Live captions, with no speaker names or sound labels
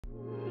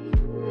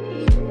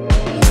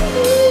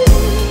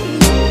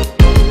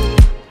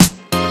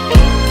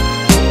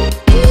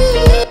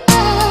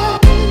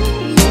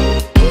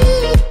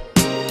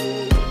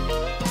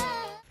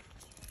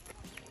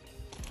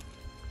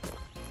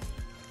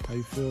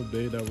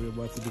day that we're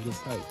about to do this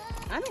hike?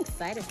 I'm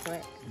excited for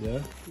it. Yeah?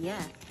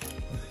 Yeah.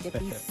 Get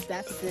these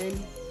steps in,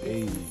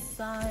 get some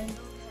sun,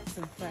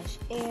 some fresh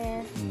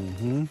air.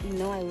 You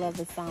know I love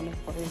the sound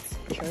of birds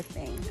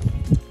chirping.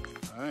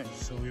 All right,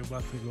 so we're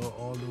about to go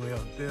all the way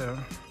out there.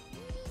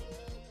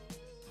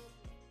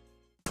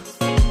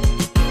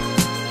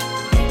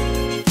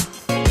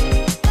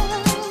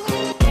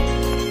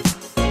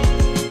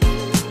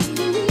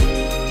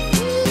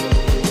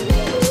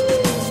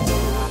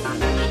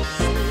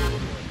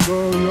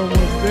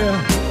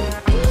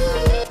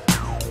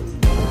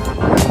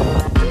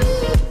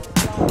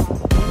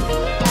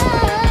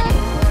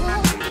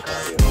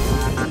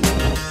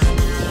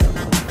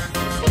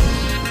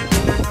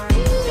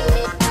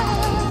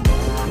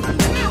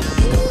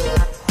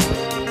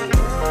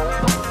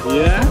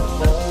 Yeah?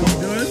 What you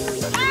doing?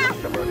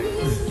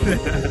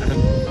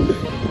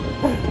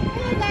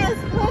 Hey guys,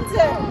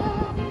 Hunter!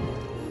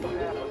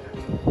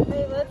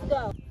 Hey, let's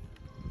go.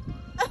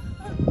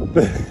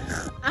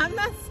 I'm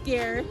not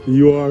scared.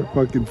 You are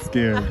fucking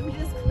scared. I'm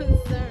just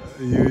concerned.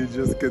 You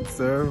just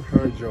concerned?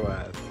 Heard your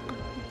ass.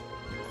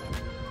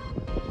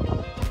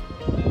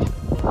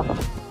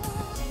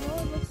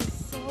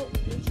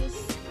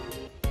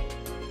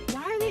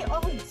 Why are they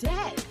all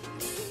dead?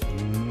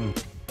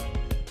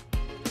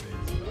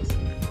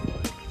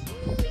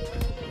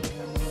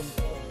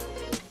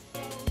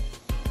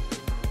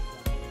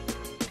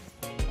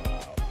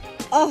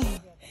 Oh,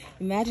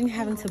 imagine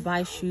having to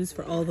buy shoes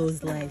for all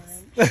those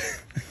legs.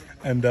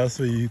 And that's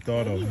what you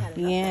thought of.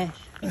 Yeah.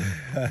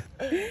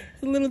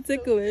 It's a little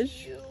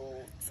ticklish.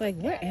 It's like,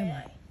 where am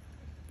I?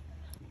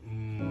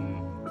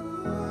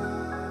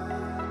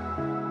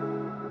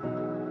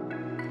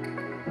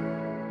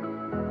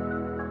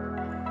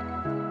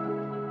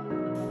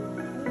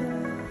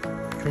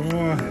 Come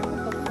on.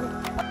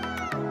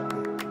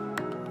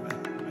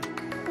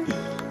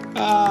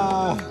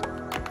 Ah.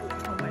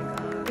 Oh my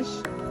gosh.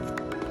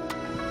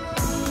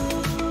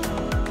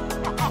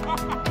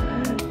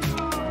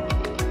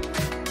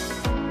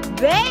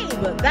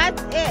 Babe,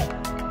 that's it.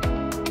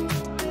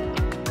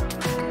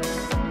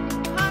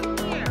 Come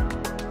here.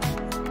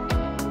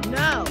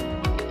 No.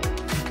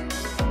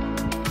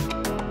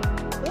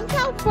 Look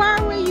how far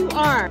away you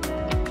are.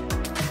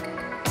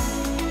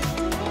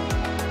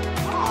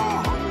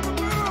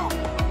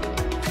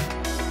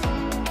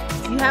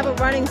 You have a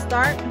running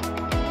start?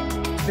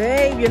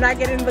 Babe, you're not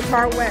getting the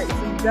car wet,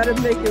 so you gotta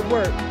make it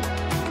work.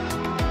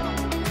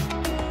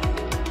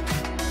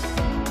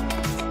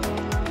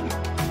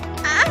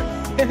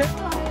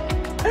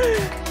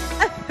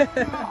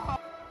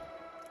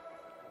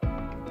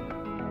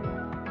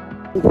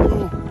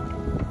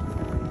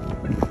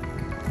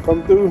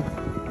 Come through.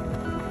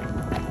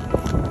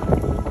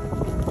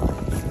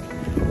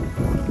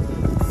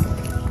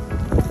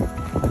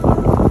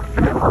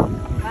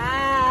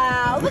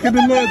 Wow. Look at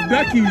the little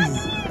duckies.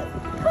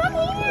 Come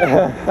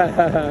here.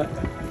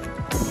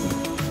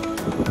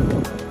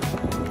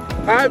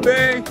 Hi,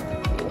 babe.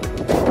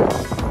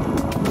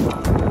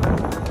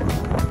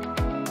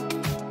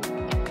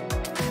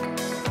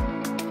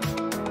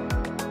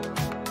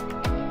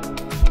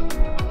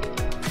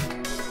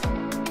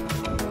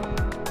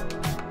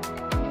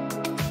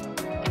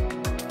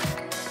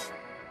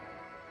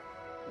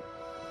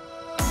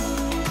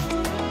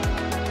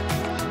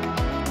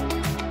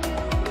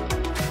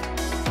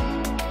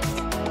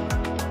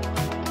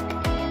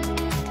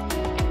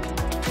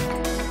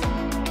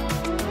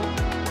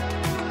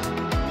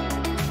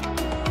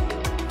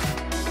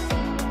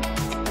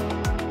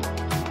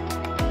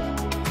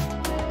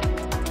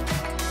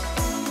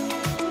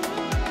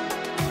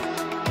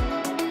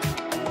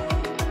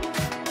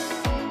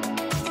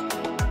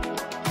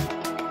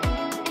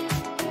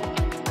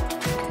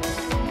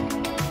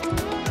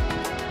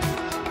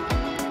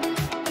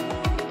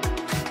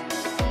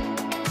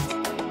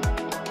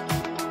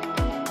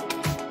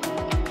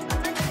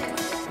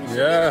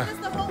 Yeah. That's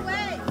the whole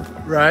way.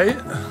 Right?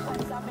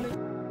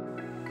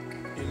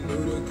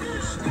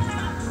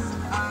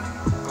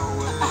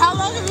 How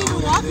long have you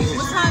been walking?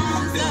 What time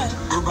is it?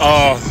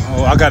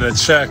 Oh, I gotta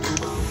check.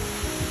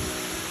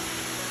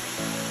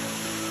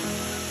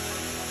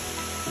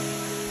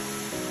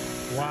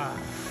 Wow.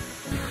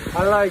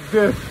 I like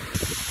this.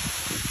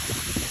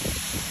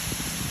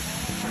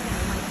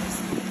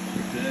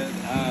 Dead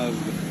as.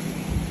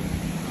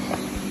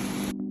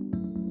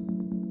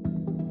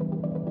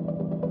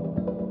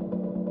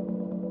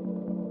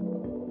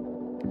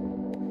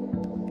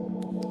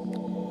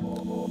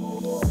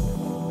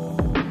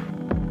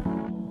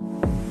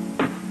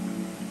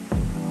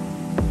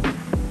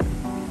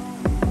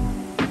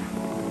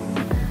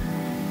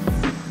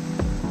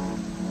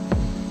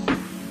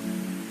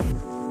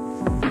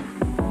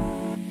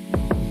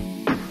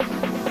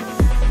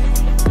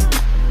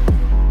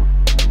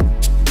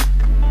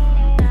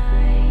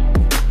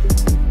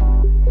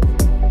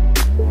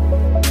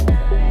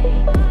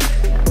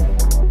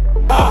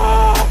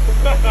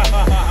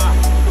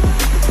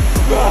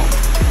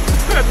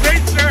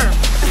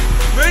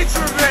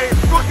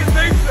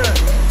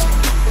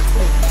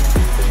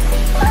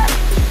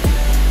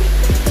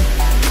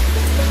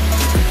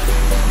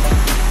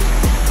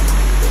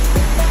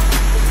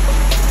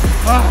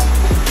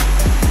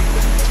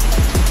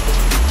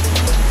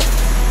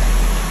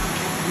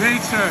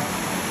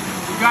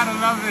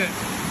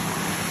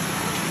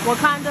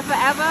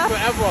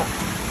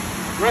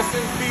 Rest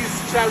in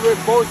peace, Chadwick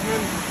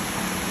Boseman.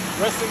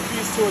 Rest in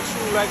peace to a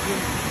true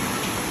legend.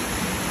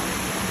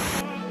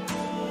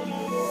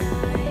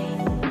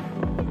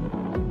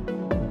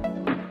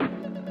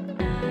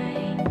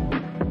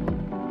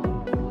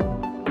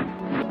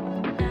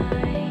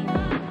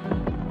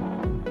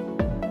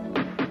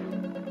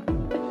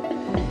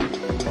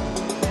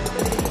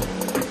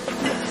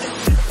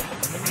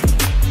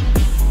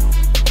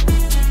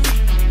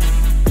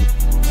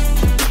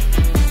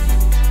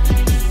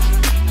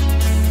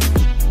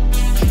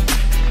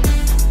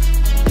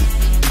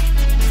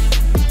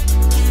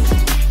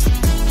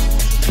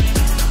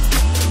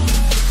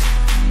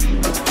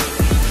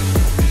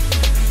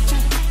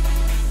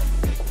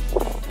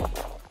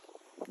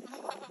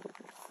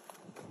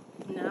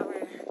 Now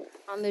we're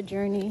on the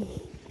journey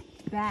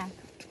back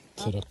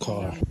to the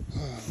car.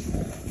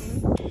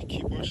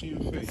 Keep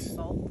washing your face.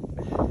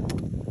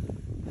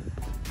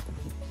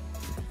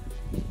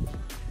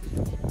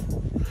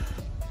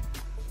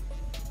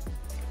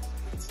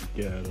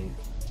 Ghetto.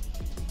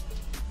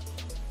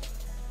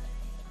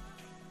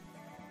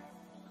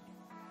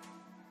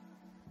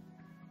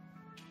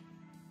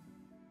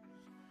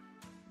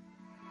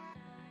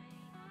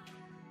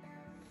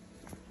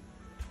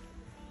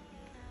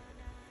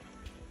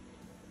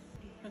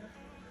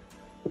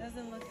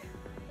 Doesn't look,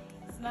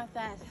 it's not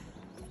that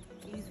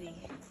easy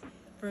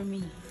for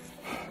me.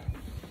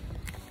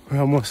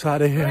 We're almost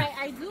out of here. But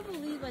I do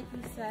believe, like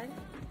you said.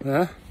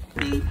 Huh?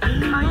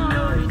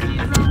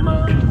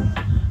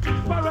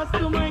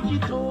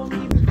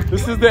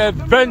 This is the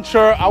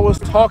adventure I was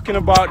talking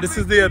about. This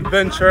is the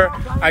adventure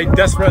I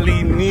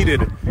desperately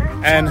needed.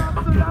 And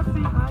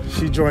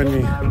she joined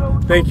me.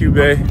 Thank you,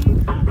 bae.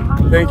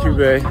 Thank you,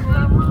 bae.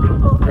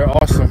 You're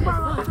awesome.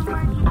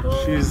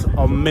 She's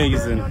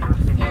amazing.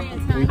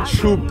 We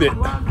trooped it.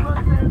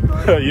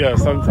 Yeah,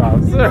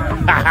 sometimes.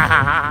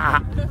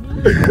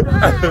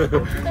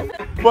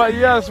 But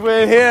yes,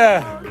 we're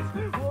here.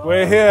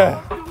 We're here.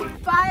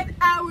 5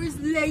 hours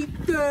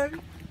later.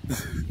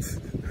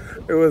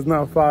 It was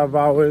not 5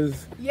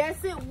 hours.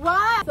 Yes, it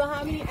was. So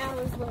how many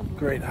hours was it?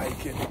 Great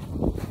hiking.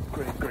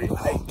 Great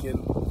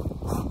hiking.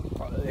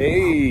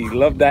 Hey,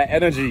 love that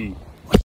energy.